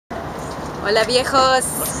Hola viejos,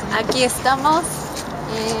 aquí estamos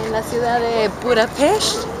en la ciudad de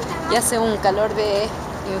Budapest y hace un calor de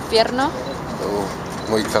infierno.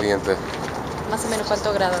 Muy caliente. Más o menos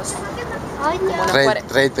 ¿cuántos grados? Como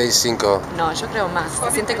 35. No, yo creo más, se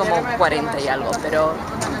siente como 40 y algo, pero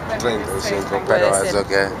 35, pero es lo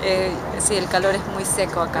que... sí, el calor es muy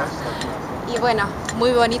seco acá. Y bueno,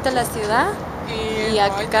 muy bonita la ciudad y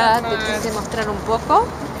acá te quise mostrar un poco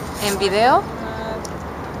en video.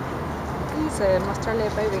 Mostrarle,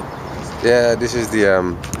 baby. Yeah, this is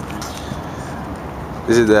the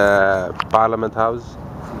Parliament House,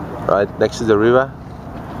 right next to the river,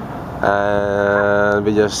 and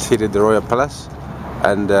we just hit the Royal Palace,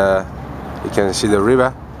 and you can see the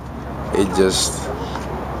river. It just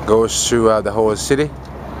goes throughout the whole city,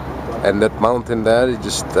 and that mountain there is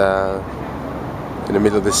just in the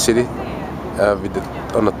middle of the city.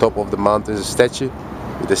 On the top of the mountain is a statue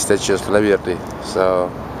with the Statue of Liberty.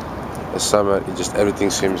 So the summer, everything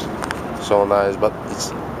seems so nice, but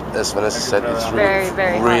it's, as Vanessa said, it's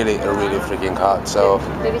really freaking hot. So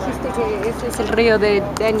Me dijiste que ese es el río de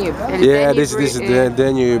Danube. Yeah, this is the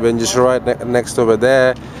Danube, and just right next over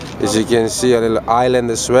there, as you can see, a little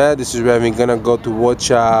island as well. This is where we're gonna go to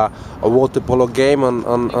watch a water polo game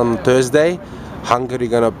on Thursday. Hungary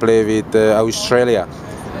gonna play with Australia.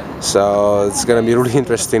 So it's gonna be really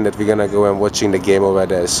interesting that we're gonna go and watching the game over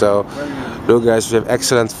there. So look guys, we have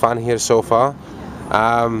excellent fun here so far,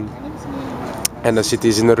 and the city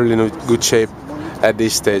is in a really good shape at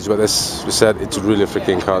this stage, but as we said, it's really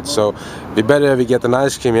freaking hot. So we better get an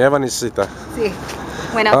ice cream, yeah, Vanisita? Sí.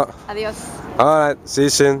 Bueno, adiós. Alright, see you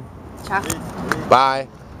soon. Chao. Bye.